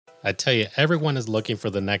I tell you, everyone is looking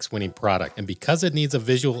for the next winning product. And because it needs a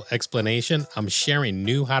visual explanation, I'm sharing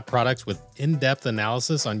new hot products with in-depth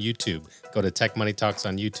analysis on YouTube. Go to Tech Money Talks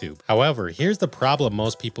on YouTube. However, here's the problem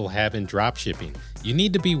most people have in dropshipping. You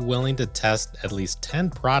need to be willing to test at least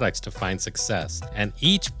 10 products to find success. And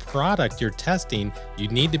each product you're testing, you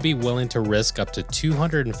need to be willing to risk up to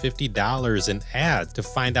 $250 in ads to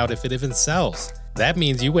find out if it even sells. That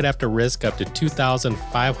means you would have to risk up to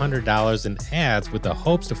 $2,500 in ads with the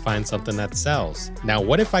hopes to find something that sells. Now,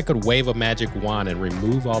 what if I could wave a magic wand and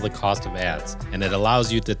remove all the cost of ads, and it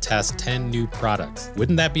allows you to test 10 new products?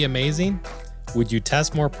 Wouldn't that be amazing? Would you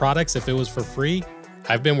test more products if it was for free?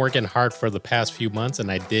 I've been working hard for the past few months,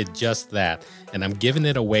 and I did just that. And I'm giving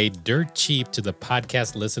it away dirt cheap to the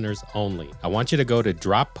podcast listeners only. I want you to go to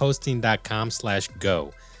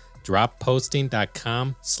dropposting.com/go.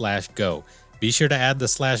 dropposting.com/go. Be sure to add the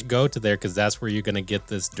 /go to there because that's where you're going to get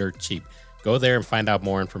this dirt cheap. Go there and find out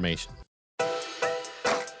more information.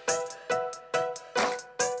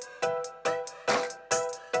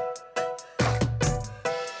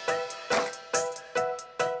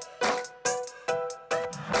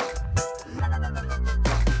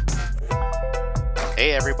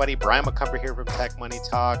 Hey everybody, Brian McCumber here from Tech Money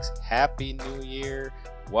Talks. Happy New Year.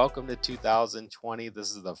 Welcome to 2020.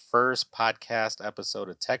 This is the first podcast episode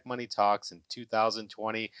of Tech Money Talks in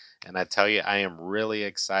 2020. And I tell you, I am really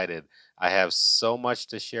excited. I have so much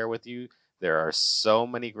to share with you. There are so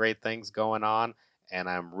many great things going on. And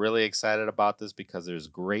I'm really excited about this because there's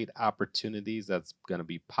great opportunities that's going to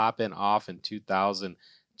be popping off in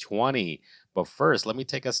 2020. But first, let me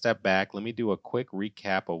take a step back. Let me do a quick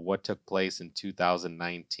recap of what took place in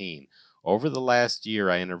 2019. Over the last year,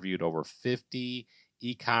 I interviewed over 50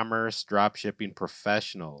 e-commerce dropshipping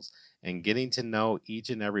professionals, and getting to know each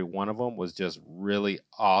and every one of them was just really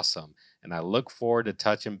awesome. And I look forward to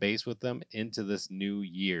touching base with them into this new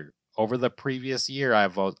year. Over the previous year,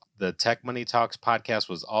 the Tech Money Talks podcast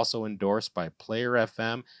was also endorsed by Player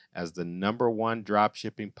FM as the #1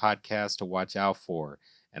 dropshipping podcast to watch out for.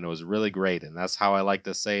 And it was really great. And that's how I like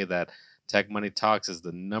to say that Tech Money Talks is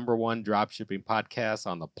the #1 dropshipping podcast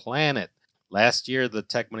on the planet. Last year, the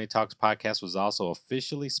Tech Money Talks podcast was also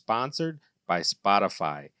officially sponsored by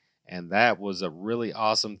Shopify. And that was a really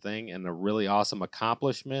awesome thing and a really awesome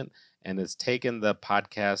accomplishment. And it's taken the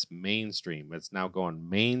podcast mainstream. It's now going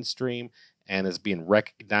mainstream and is being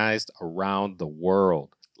recognized around the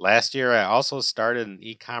world. Last year, I also started an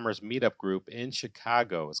e-commerce meetup group in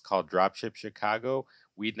Chicago. It's called Dropship Chicago.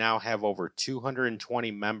 We now have over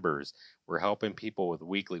 220 members. We're helping people with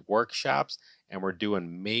weekly workshops, and we're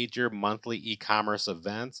doing major monthly e-commerce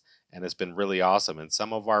events, and it's been really awesome. And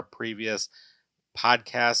some of our previous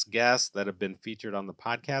podcast guests that have been featured on the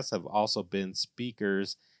podcast have also been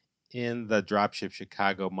speakers in the Dropship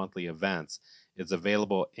Chicago monthly events. It's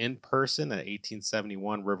available in person at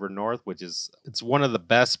 1871 River North, it's one of the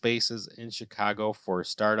best spaces in Chicago for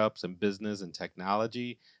startups and business and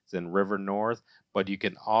technology. It's in River North, but you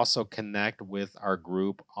can also connect with our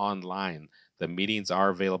group online. The meetings are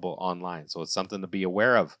available online, so it's something to be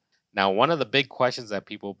aware of. Now, one of the big questions that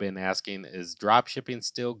people have been asking is dropshipping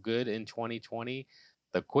still good in 2020?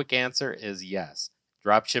 The quick answer is yes.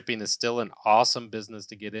 Dropshipping is still an awesome business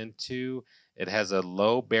to get into. It has a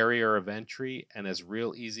low barrier of entry and is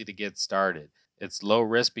real easy to get started. It's low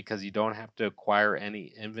risk because you don't have to acquire any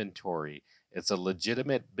inventory. It's a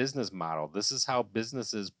legitimate business model. This is how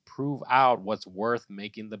businesses prove out what's worth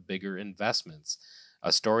making the bigger investments.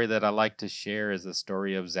 A story that I like to share is the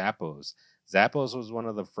story of Zappos. Zappos was one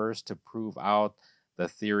of the first to prove out the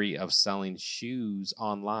theory of selling shoes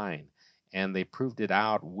online, and they proved it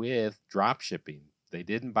out with dropshipping. They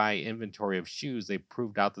didn't buy inventory of shoes. They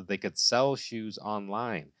proved out that they could sell shoes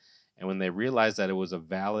online. And when they realized that it was a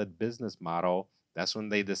valid business model, that's when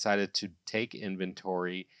they decided to take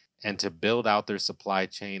inventory and to build out their supply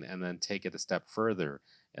chain and then take it a step further.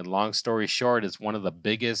 And long story short, it's one of the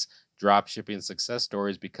biggest dropshipping success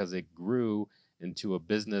stories because it grew into a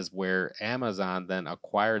business where Amazon then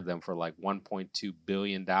acquired them for like $1.2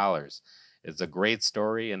 billion. It's a great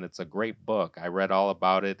story and it's a great book. I read all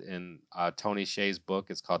about it in Tony Hsieh's book.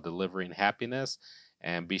 It's called Delivering Happiness,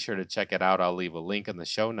 and be sure to check it out. I'll leave a link in the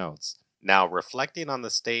show notes. Now, reflecting on the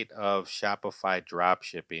state of Shopify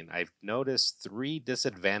dropshipping, I've noticed 3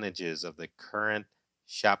 disadvantages of the current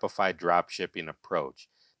Shopify dropshipping approach.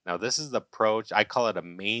 Now, this is the approach, I call it a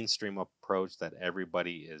mainstream approach that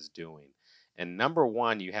everybody is doing. And number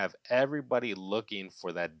 1, you have everybody looking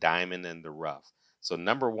for that diamond in the rough. So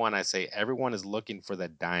number 1, I say everyone is looking for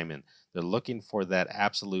that diamond. They're looking for that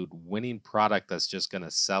absolute winning product that's just going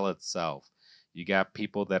to sell itself. You got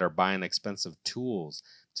people that are buying expensive tools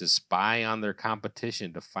to spy on their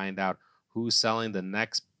competition to find out who's selling the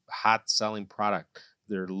next hot selling product.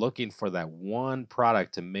 They're looking for that one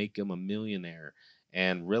product to make them a millionaire.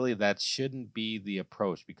 And really, that shouldn't be the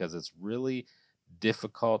approach, because it's really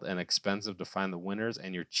difficult and expensive to find the winners,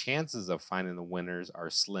 and your chances of finding the winners are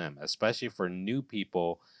slim, especially for new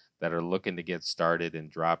people that are looking to get started in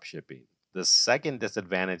drop shipping. The second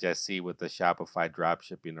disadvantage I see with the Shopify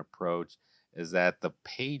dropshipping approach is that the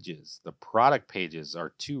product pages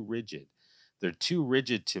are too rigid. They're too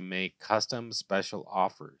rigid to make custom special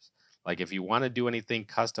offers. Like if you want to do anything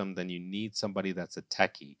custom, then you need somebody that's a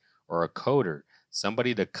techie or a coder,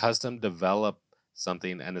 somebody to custom develop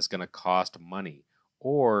something, and it's going to cost money.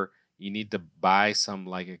 Or you need to buy some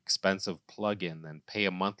like expensive plugin and pay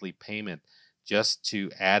a monthly payment just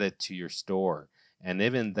to add it to your store. And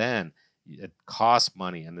even then, it costs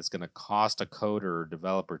money, and it's going to cost a coder or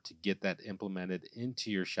developer to get that implemented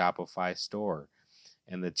into your Shopify store.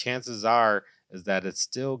 And the chances are is that it's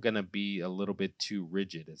still going to be a little bit too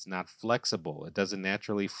rigid. It's not flexible. It doesn't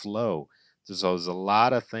naturally flow. So there's a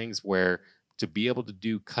lot of things where to be able to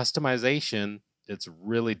do customization, it's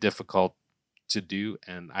really difficult to do,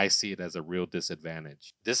 and I see it as a real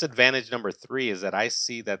disadvantage. Disadvantage number 3 is that I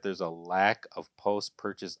see that there's a lack of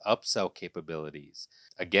post-purchase upsell capabilities.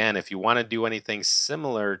 Again, if you want to do anything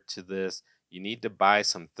similar to this, you need to buy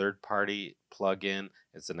some third-party plugin.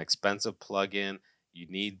 It's an expensive plugin. You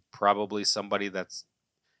need probably somebody that's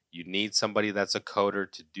a coder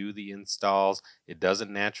to do the installs. It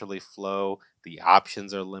doesn't naturally flow. The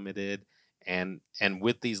options are limited. And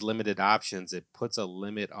with these limited options, it puts a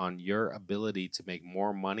limit on your ability to make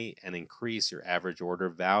more money and increase your average order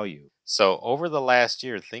value. So over the last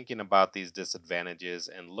year, thinking about these disadvantages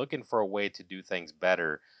and looking for a way to do things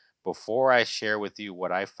better, before I share with you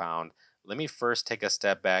what I found, let me first take a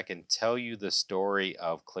step back and tell you the story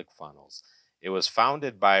of ClickFunnels. It was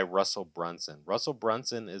founded by Russell Brunson. Russell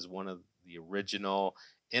Brunson is one of the original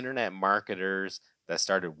internet marketers that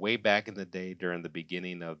started way back in the day during the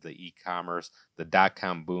beginning of the e-commerce. The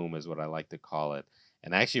dot-com boom is what I like to call it.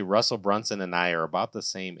 And actually, Russell Brunson and I are about the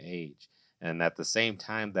same age. And at the same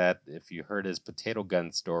time that, if you heard his potato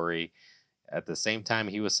gun story, at the same time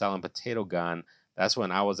he was selling potato gun, that's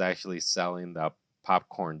when I was actually selling the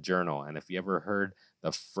popcorn journal. And if you ever heard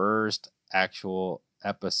the first actual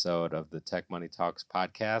episode of the Tech Money Talks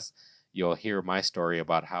podcast, you'll hear my story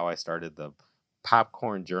about how I started the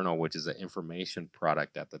popcorn journal, which is an information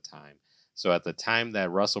product at the time. So at the time that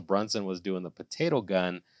Russell Brunson was doing the potato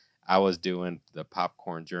gun, I was doing the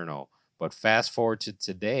popcorn journal. But fast forward to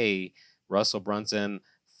today, Russell Brunson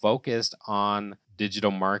focused on digital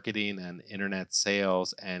marketing and internet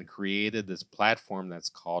sales and created this platform that's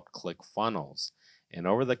called ClickFunnels. And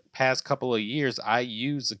over the past couple of years, I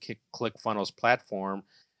use the ClickFunnels platform.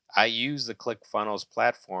 I use the ClickFunnels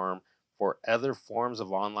platform for other forms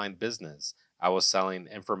of online business. I was selling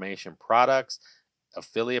information products,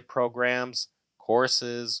 affiliate programs,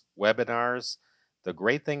 courses, webinars. The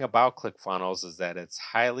great thing about ClickFunnels is that it's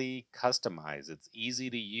highly customized. It's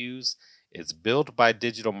easy to use. It's built by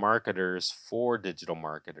digital marketers for digital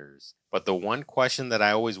marketers. But the one question that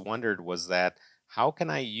I always wondered was that how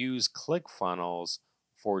can I use ClickFunnels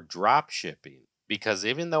for drop shipping? Because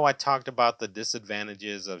even though I talked about the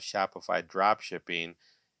disadvantages of Shopify drop shipping,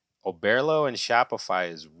 Oberlo and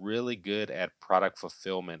Shopify is really good at product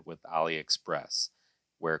fulfillment with AliExpress,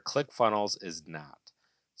 where ClickFunnels is not.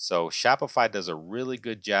 So Shopify does a really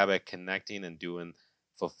good job at connecting and doing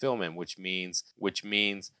fulfillment, which means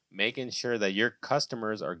making sure that your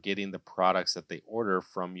customers are getting the products that they order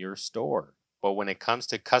from your store. But when it comes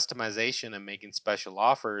to customization and making special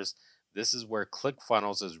offers, this is where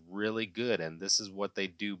ClickFunnels is really good, and this is what they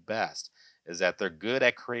do best, is that they're good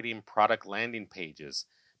at creating product landing pages,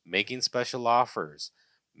 making special offers,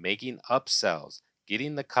 making upsells,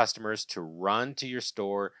 getting the customers to run to your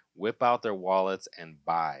store, whip out their wallets, and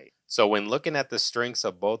buy. So when looking at the strengths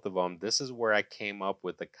of both of them, this is where I came up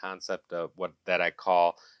with the concept of what that I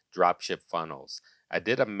call dropship funnels. I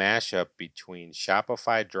did a mashup between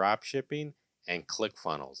Shopify dropshipping and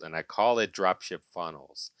ClickFunnels, and I call it dropship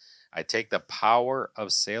funnels. I take the power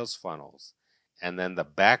of sales funnels and then the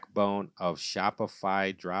backbone of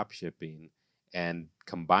Shopify dropshipping and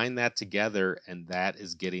combine that together, and that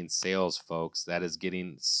is getting sales, folks. That is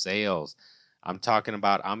getting sales. I'm talking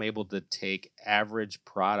about I'm able to take average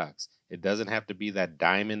products. It doesn't have to be that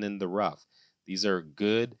diamond in the rough. These are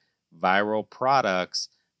good viral products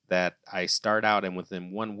that I start out, and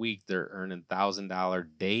within 1 week, they're earning $1,000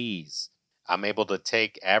 days. I'm able to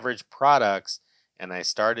take average products, and I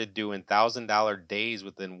started doing $1,000 days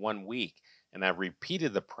within 1 week. and I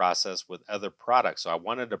repeated the process with other products. So I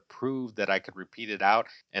wanted to prove that I could repeat it out.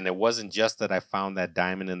 And it wasn't just that I found that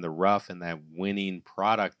diamond in the rough and that winning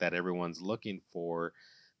product that everyone's looking for.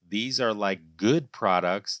 These are like good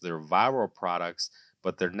products, they're viral products,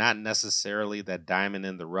 but they're not necessarily that diamond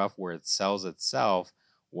in the rough where it sells itself.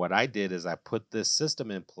 What I did is I put this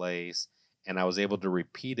system in place and I was able to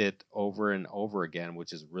repeat it over and over again,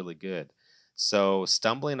 which is really good. So,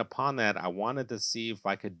 stumbling upon that, I wanted to see if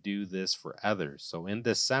I could do this for others. So, in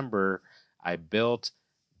December, I built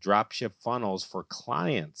dropship funnels for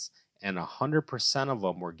clients, and 100% of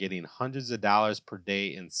them were getting hundreds of dollars per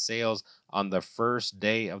day in sales on the first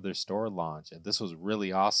day of their store launch. And this was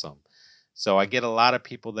really awesome. So, I get a lot of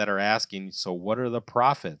people that are asking, so what are the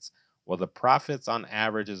profits? Well, the profits on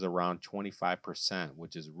average is around 25%,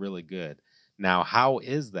 which is really good. Now, how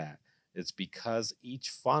is that? It's because each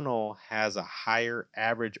funnel has a higher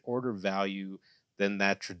average order value than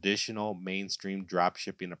that traditional mainstream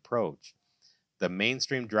dropshipping approach. The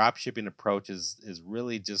mainstream dropshipping approach is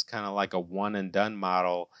really just kind of like a one and done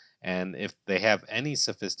model. And if they have any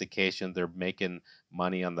sophistication, they're making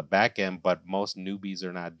money on the back end, but most newbies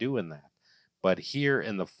are not doing that. But here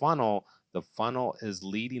in the funnel is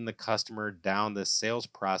leading the customer down the sales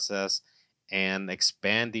process and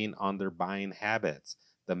expanding on their buying habits.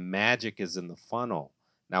 The magic is in the funnel.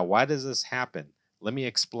 Now, why does this happen? Let me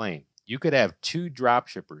explain. You could have two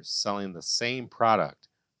dropshippers selling the same product.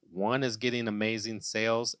 One is getting amazing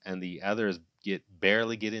sales and the other is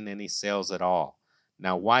barely getting any sales at all.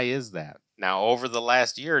 Now, why is that? Now, over the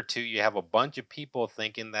last year or two, you have a bunch of people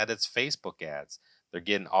thinking that it's Facebook ads. They're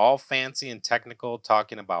getting all fancy and technical,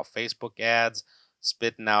 talking about Facebook ads,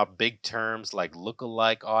 spitting out big terms like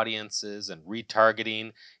lookalike audiences and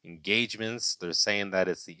retargeting engagements. They're saying that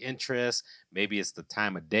it's the interest, maybe it's the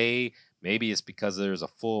time of day, maybe it's because there's a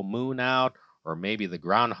full moon out, or maybe the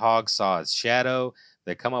groundhog saw its shadow.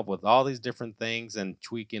 They come up with all these different things and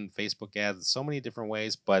tweaking Facebook ads in so many different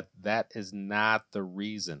ways, but that is not the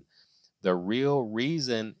reason. The real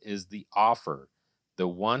reason is the offer. The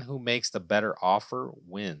one who makes the better offer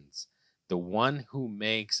wins. The one who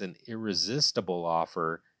makes an irresistible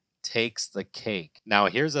offer takes the cake. Now,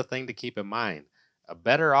 here's a thing to keep in mind. A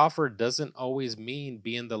better offer doesn't always mean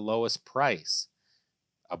being the lowest price.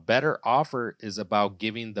 A better offer is about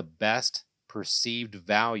giving the best perceived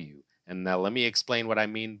value. And now let me explain what I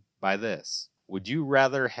mean by this. Would you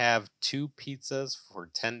rather have two pizzas for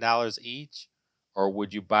 $10 each? Or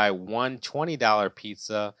would you buy one $20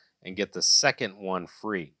 pizza and get the second one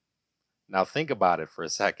free? Now think about it for a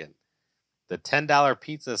second. The $10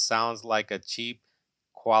 pizza sounds like a cheap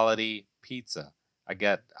quality pizza.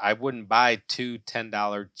 I wouldn't buy two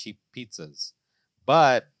 $10 cheap pizzas.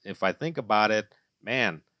 But if I think about it,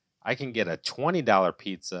 man, I can get a $20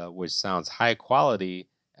 pizza, which sounds high quality,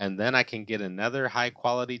 and then I can get another high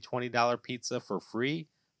quality $20 pizza for free.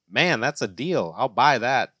 Man, that's a deal. I'll buy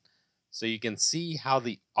that. So you can see how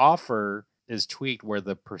the offer is tweaked where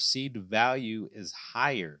the perceived value is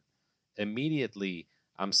higher. Immediately,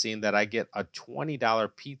 I'm seeing that I get a $20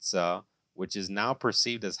 pizza, which is now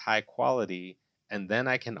perceived as high quality, and then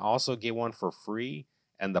I can also get one for free.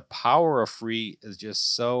 And the power of free is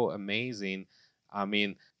just so amazing. I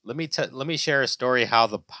mean, let me share a story how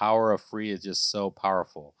the power of free is just so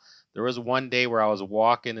powerful. There was one day where I was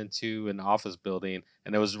walking into an office building,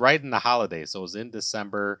 and it was right in the holiday, so it was in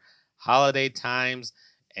December, holiday times,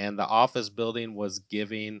 and the office building was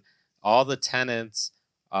giving all the tenants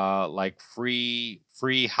like free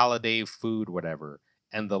holiday food, whatever.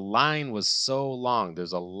 And the line was so long.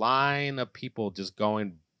 There's a line of people just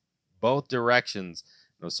going both directions.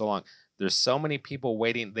 It was so long. There's so many people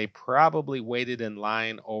waiting. They probably waited in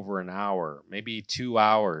line over an hour, maybe 2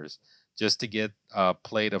 hours, just to get a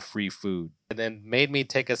plate of free food. And then made me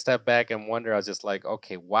take a step back and wonder. I was just like,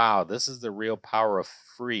 okay, wow, this is the real power of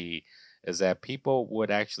free, is that people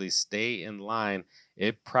would actually stay in line.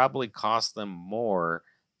 It probably cost them more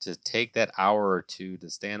to take that hour or two to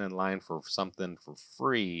stand in line for something for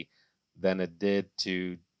free than it did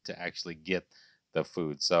to actually get the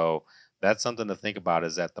food. So that's something to think about,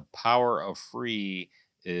 is that the power of free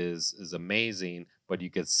is amazing, but you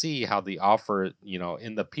could see how the offer,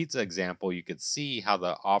 in the pizza example, you could see how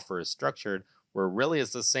the offer is structured where really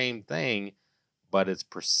it's the same thing, but it's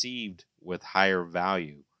perceived with higher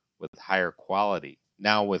value, with higher quality.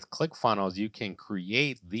 Now with ClickFunnels, you can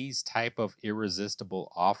create these type of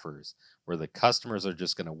irresistible offers where the customers are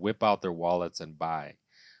just going to whip out their wallets and buy.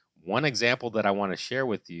 One example that I want to share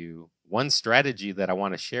with you, one strategy that I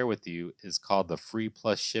want to share with you is called the free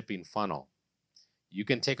plus shipping funnel. You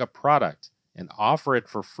can take a product and offer it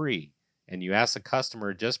for free, and you ask the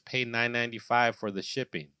customer, just pay $9.95 for the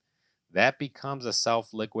shipping. that becomes a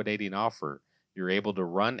self-liquidating offer. You're able to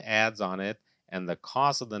run ads on it, and the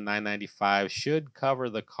cost of the $9.95 should cover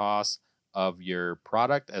the cost of your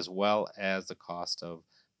product as well as the cost of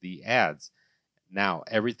the ads. Now,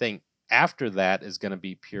 everything after that is going to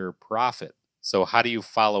be pure profit. So, how do you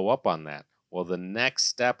follow up on that? Well, the next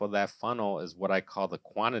step of that funnel is what I call the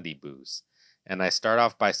quantity boost. And I start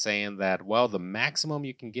off by saying that, well, the maximum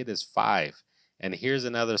you can get is 5. And here's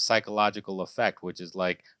another psychological effect, which is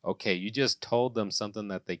like, okay, you just told them something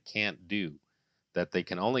that they can't do, that they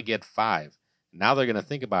can only get 5. Now they're going to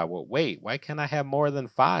think about, well, wait, why can't I have more than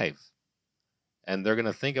 5? And they're going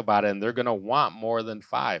to think about it and they're going to want more than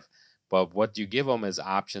 5. But what you give them is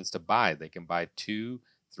options to buy. They can buy 2,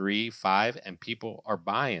 3, 5, and people are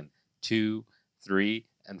buying 2, 3,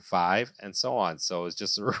 and 5, and so on. So it's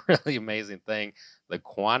just a really amazing thing, the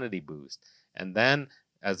quantity boost. And then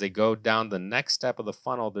as they go down the next step of the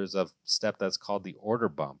funnel, there's a step that's called the order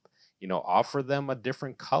bump. Offer them a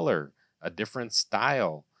different color, a different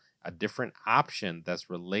style, a different option that's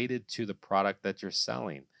related to the product that you're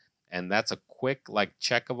selling. And that's a quick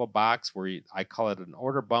check of a box where I call it an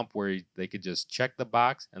order bump, where they could just check the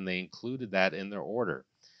box and they included that in their order.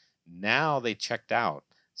 Now they checked out.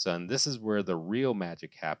 So, and this is where the real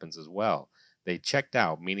magic happens as well. They checked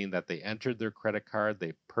out, meaning that they entered their credit card,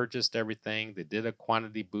 they purchased everything, they did a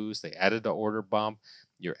quantity boost, they added an order bump.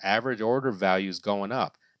 Your average order value is going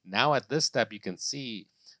up. Now at this step, you can see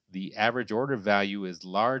the average order value is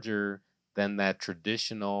larger than that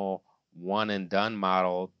traditional one and done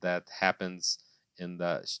model that happens in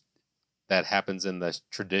the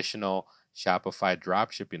traditional Shopify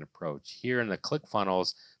dropshipping approach. Here in the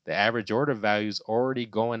ClickFunnels, the average order value is already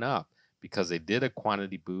going up because they did a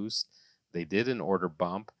quantity boost, they did an order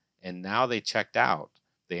bump, and now they checked out.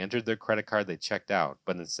 They entered their credit card, they checked out.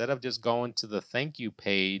 But instead of just going to the thank you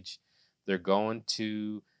page, they're going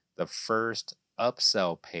to the first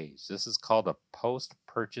upsell page. This is called a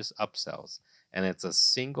post-purchase upsells, and it's a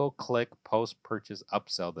single click post-purchase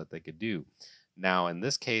upsell that they could do. Now, in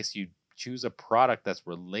this case, you choose a product that's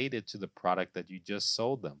related to the product that you just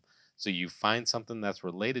sold them. So you find something that's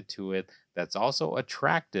related to it that's also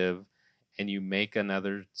attractive, and you make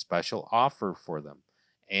another special offer for them.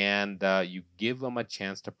 And you give them a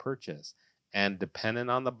chance to purchase. And depending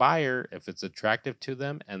on the buyer, if it's attractive to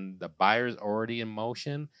them and the buyer's already in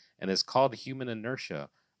motion, and it's called human inertia.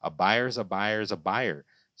 A buyer's a buyer's a buyer.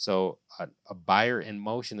 So a buyer in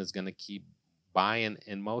motion is going to keep buying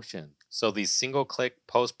in motion. So these single click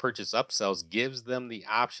post purchase upsells gives them the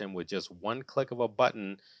option with just one click of a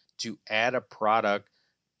button to add a product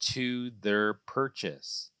to their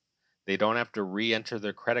purchase. They don't have to re-enter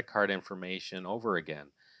their credit card information over again.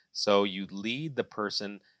 So you lead the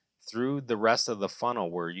person through the rest of the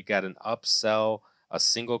funnel where you got an upsell, a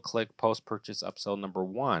single click post purchase upsell number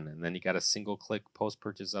 1, and then you got a single click post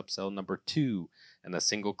purchase upsell number 2, and a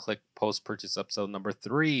single click post purchase upsell number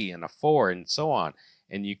 3, and a 4, and so on.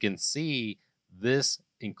 And you can see this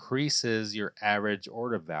increases your average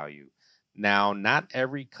order value. Now, not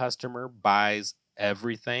every customer buys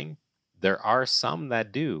everything. There are some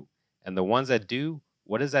that do. And the ones that do,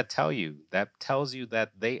 what does that tell you? That tells you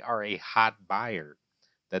that they are a hot buyer,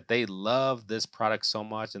 that they love this product so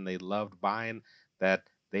much and they loved buying, that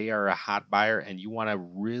they are a hot buyer, and you want to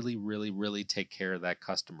really, really, really take care of that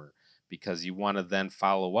customer because you want to then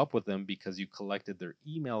follow up with them because you collected their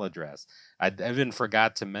email address. I even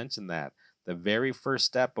forgot to mention that. The very first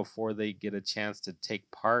step before they get a chance to take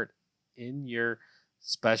part in your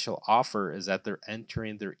special offer is that they're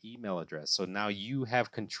entering their email address. So now you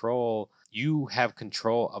have control. You have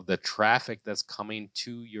control of the traffic that's coming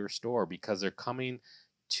to your store because they're coming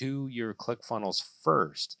to your ClickFunnels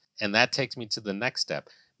first. And that takes me to the next step.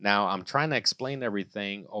 Now, I'm trying to explain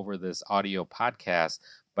everything over this audio podcast,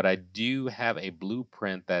 but I do have a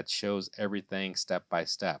blueprint that shows everything step by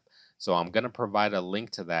step. So I'm going to provide a link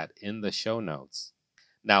to that in the show notes.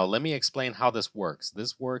 Now, let me explain how this works.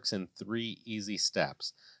 This works in 3 easy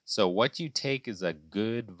steps. So what you take is a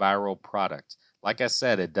good viral product. Like I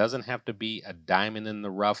said, it doesn't have to be a diamond in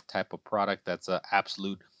the rough type of product that's an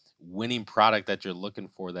absolute winning product that you're looking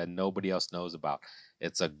for that nobody else knows about.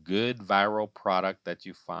 It's a good viral product that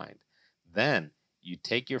you find. Then you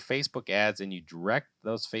take your Facebook ads and you direct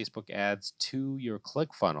those Facebook ads to your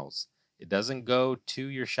ClickFunnels. It doesn't go to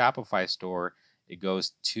your Shopify store. It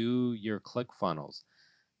goes to your ClickFunnels.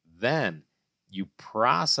 Then you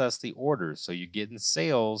process the orders. So you get in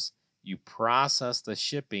sales, you process the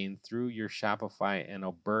shipping through your Shopify and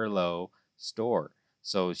Oberlo store.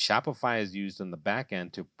 So Shopify is used in the back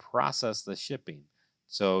end to process the shipping,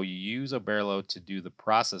 So you use a Barlow to do the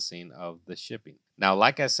processing of the shipping. Now,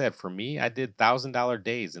 like I said, for me, I did $1,000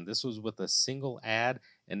 days, and this was with a single ad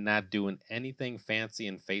and not doing anything fancy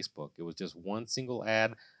in Facebook. It was just one single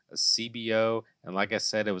ad, a CBO, and like I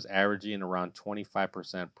said, it was averaging around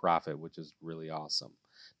 25% profit, which is really awesome.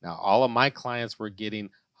 Now, all of my clients were getting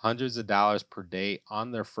hundreds of dollars per day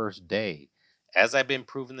on their first day. As I've been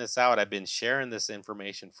proving this out, I've been sharing this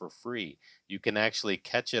information for free. You can actually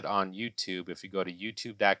catch it on YouTube. If you go to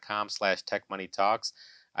youtube.com/techmoneytalks,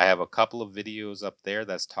 I have a couple of videos up there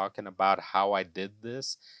that's talking about how I did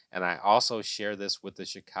this. And I also share this with the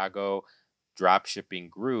Chicago dropshipping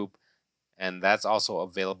group, and that's also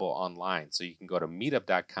available online. So you can go to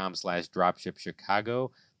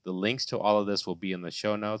meetup.com/dropshipchicago. The links to all of this will be in the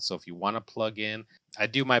show notes. So if you want to plug in, I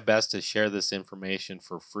do my best to share this information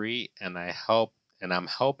for free, and I'm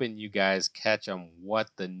helping you guys catch on what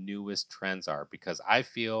the newest trends are, because I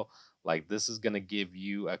feel like this is going to give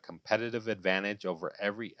you a competitive advantage over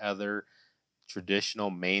every other traditional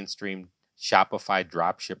mainstream Shopify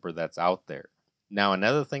dropshipper that's out there. Now,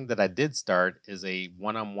 another thing that I did start is a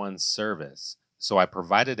one-on-one service. So I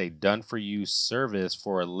provided a done for you service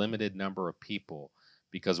for a limited number of people,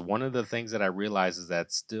 because one of the things that I realize is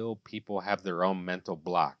that still people have their own mental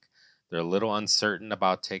block. They're a little uncertain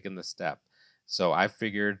about taking the step. So I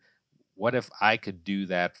figured, what if I could do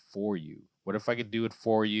that for you? What if I could do it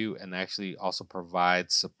for you and actually also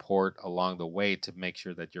provide support along the way to make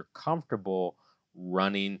sure that you're comfortable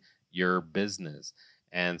running your business?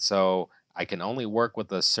 And so I can only work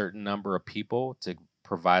with a certain number of people to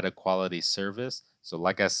provide a quality service. So,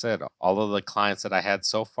 like I said, all of the clients that I had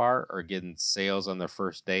so far are getting sales on their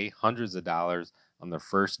first day, hundreds of dollars on their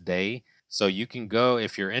first day. So, you can go,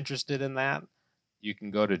 if you're interested in that, you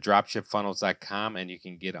can go to dropshipfunnels.com and you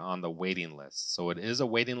can get on the waiting list. So it is a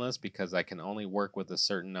waiting list because I can only work with a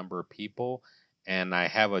certain number of people, and I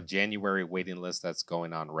have a January waiting list that's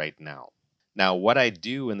going on right now. Now, what I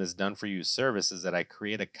do in this done for you service is that I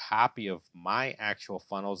create a copy of my actual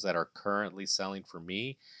funnels that are currently selling for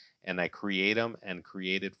me, and I create them and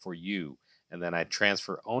create it for you. And then I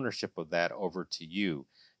transfer ownership of that over to you.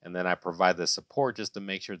 And then I provide the support just to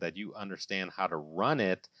make sure that you understand how to run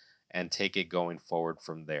it and take it going forward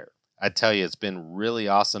from there. I tell you, it's been really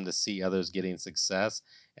awesome to see others getting success.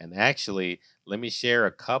 And actually, let me share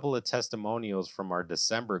a couple of testimonials from our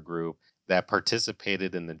December group that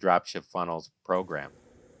participated in the Dropship Funnels program.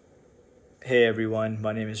 Hey everyone,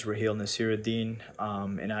 my name is Raheel Nasiruddin,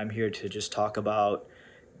 and I'm here to just talk about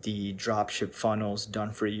the Dropship Funnels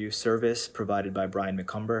Done For You service provided by Brian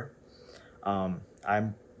McCumber.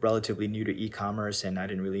 I'm relatively new to e-commerce and I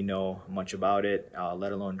didn't really know much about it,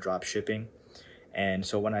 let alone drop shipping. And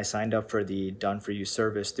so when I signed up for the Done For You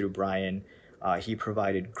service through Brian, he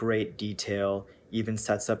provided great detail, even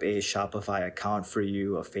sets up a Shopify account for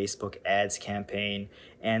you, a Facebook ads campaign,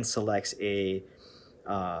 and selects a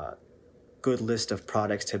good list of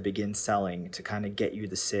products to begin selling to kind of get you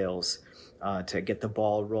the sales, to get the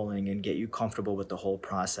ball rolling and get you comfortable with the whole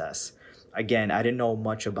process. Again, I didn't know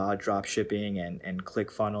much about drop shipping and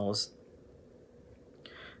ClickFunnels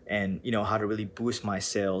and how to really boost my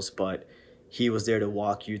sales, but he was there to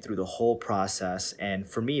walk you through the whole process. And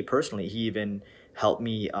for me personally, he even helped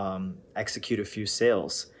me execute a few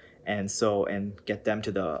sales and get them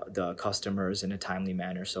to the customers in a timely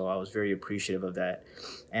manner. So I was very appreciative of that.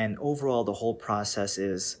 And overall, the whole process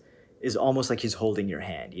is almost like he's holding your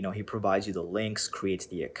hand. He provides you the links, creates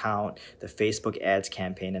the account, the Facebook ads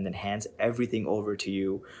campaign, and then hands everything over to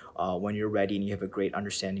you when you're ready and you have a great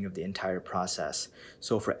understanding of the entire process.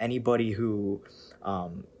 So for anybody who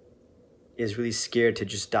is really scared to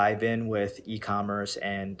just dive in with e-commerce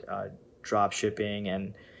and drop shipping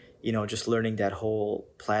and just learning that whole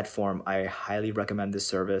platform, I highly recommend this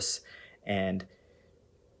service. And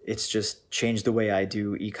it's just changed the way I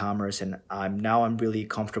do e-commerce, and I'm really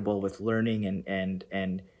comfortable with learning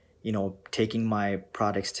and taking my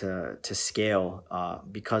products to scale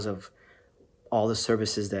because of all the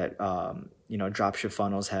services that Dropship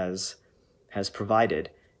Funnels has provided.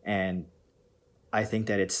 And I think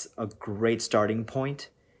that it's a great starting point.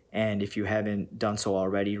 And if you haven't done so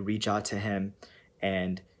already, reach out to him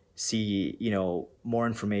and see more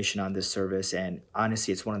information on this service. And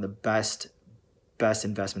honestly, it's one of the best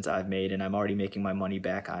investments I've made, and I'm already making my money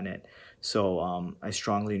back on it. So I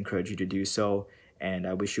strongly encourage you to do so, and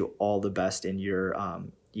I wish you all the best in your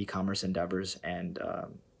e-commerce endeavors and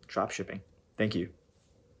drop shipping. Thank you.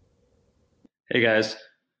 Hey guys,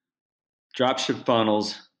 Dropship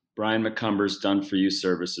Funnels, Brian McCumber's Done For You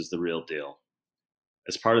service is the real deal.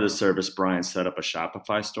 As part of the service, Brian set up a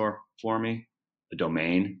Shopify store for me, a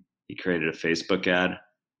domain, he created a Facebook ad,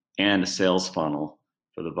 and a sales funnel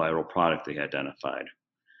for the viral product they identified.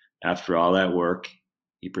 After all that work,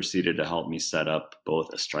 he proceeded to help me set up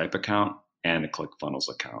both a Stripe account and a ClickFunnels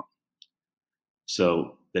account.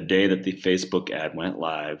 So the day that the Facebook ad went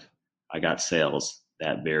live, I got sales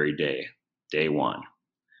that very day, day one.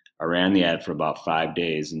 I ran the ad for about 5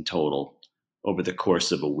 days in total over the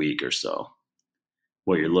course of a week or so.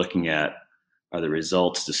 What you're looking at are the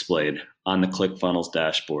results displayed on the ClickFunnels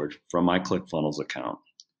dashboard from my ClickFunnels account.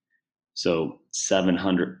 So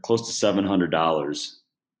close to $700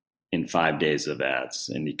 in 5 days of ads,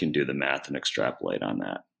 and you can do the math and extrapolate on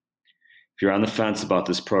that. If you're on the fence about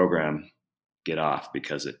this program, get off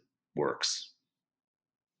because it works.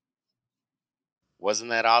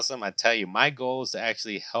 Wasn't that awesome? I tell you, my goal is to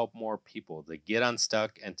actually help more people to get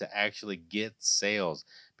unstuck and to actually get sales,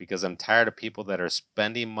 because I'm tired of people that are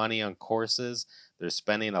spending money on courses. They're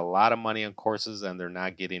spending a lot of money on courses and they're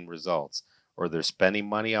not getting results, or they're spending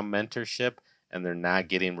money on mentorship and they're not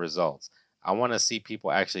getting results. I want to see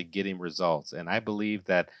people actually getting results. And I believe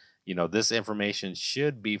that, this information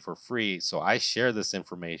should be for free. So I share this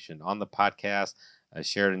information on the podcast. I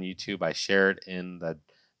share it on YouTube. I share it in the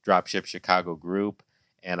Dropship Chicago group,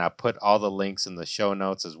 and I put all the links in the show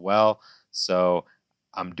notes as well. So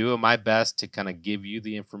I'm doing my best to kind of give you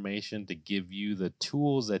the information, to give you the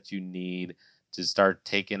tools that you need to start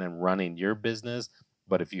taking and running your business.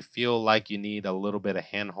 But if you feel like you need a little bit of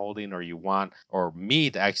hand holding, or you want, or me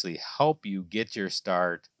to actually help you get your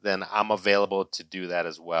start, then I'm available to do that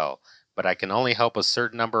as well. But I can only help a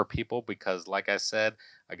certain number of people because, like I said,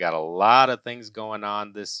 I got a lot of things going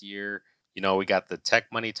on this year. We got the Tech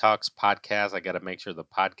Money Talks podcast. I got to make sure the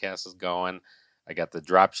podcast is going. I got the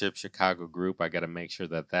Dropship Chicago group. I got to make sure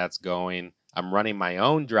that that's going. I'm running my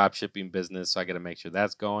own dropshipping business, so I got to make sure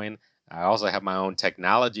that's going. I also have my own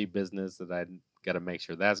technology business that I got to make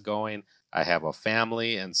sure that's going. I have a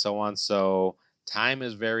family and so on. So time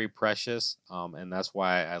is very precious, and that's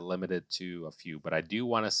why I limit it to a few. But I do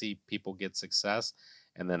want to see people get success,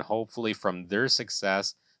 and then hopefully from their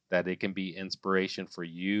success that it can be inspiration for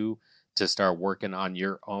you to start working on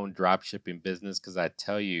your own dropshipping business. Because I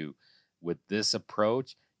tell you, with this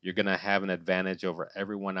approach, you're going to have an advantage over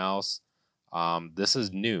everyone else. This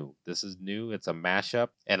is new. It's a mashup.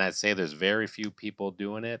 And I'd say there's very few people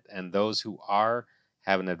doing it. And those who are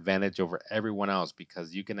have an advantage over everyone else,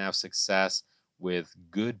 because you can have success with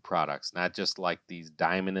good products, not just like these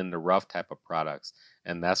diamond in the rough type of products.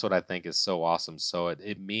 And that's what I think is so awesome. So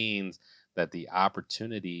it means that the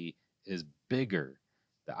opportunity is bigger.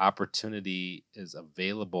 The opportunity is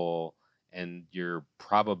available, and your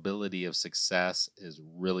probability of success is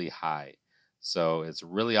really high. So it's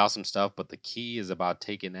really awesome stuff, but the key is about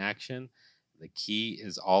taking action. The key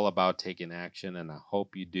is all about taking action, and I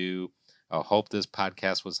hope you do. I hope this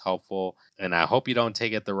podcast was helpful, and I hope you don't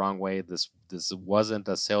take it the wrong way. This wasn't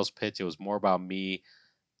a sales pitch. It was more about me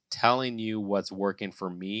telling you what's working for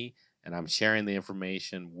me, and I'm sharing the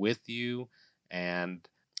information with you, and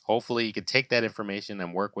hopefully you can take that information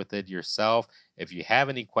and work with it yourself. If you have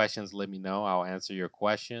any questions, let me know. I'll answer your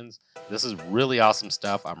questions. This is really awesome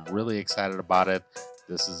stuff. I'm really excited about it.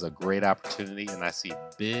 This is a great opportunity, and I see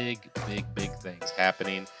big things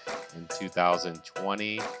happening in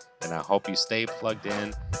 2020. And I hope you stay plugged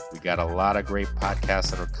in. We got a lot of great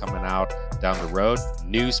podcasts that are coming out down the road.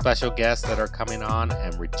 New special guests that are coming on,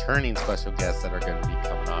 and returning special guests that are going to be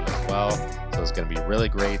coming on as well. So it's going to be really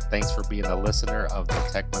great. Thanks for being a listener of the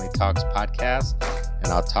Tech Money Talks podcast. And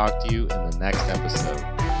I'll talk to you in the next episode.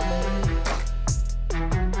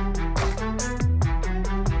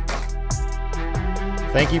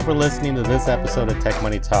 Thank you for listening to this episode of Tech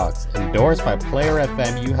Money Talks. Endorsed by Player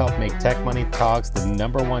FM, you help make Tech Money Talks the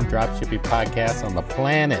 #1 dropshipping podcast on the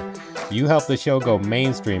planet. You help the show go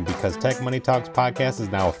mainstream because Tech Money Talks podcast is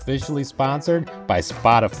now officially sponsored by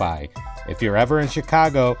Spotify. If you're ever in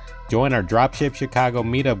Chicago, join our Dropship Chicago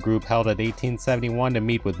meetup group held at 1871 to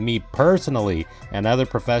meet with me personally and other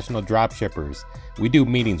professional dropshippers. We do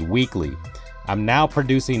meetings weekly. I'm now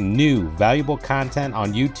producing new, valuable content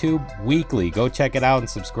on YouTube weekly. Go check it out and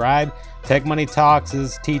subscribe. Tech Money Talks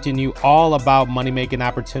is teaching you all about money-making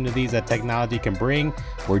opportunities that technology can bring.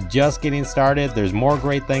 We're just getting started. There's more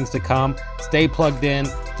great things to come. Stay plugged in.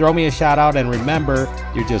 Throw me a shout out, and remember,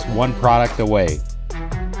 you're just one product away.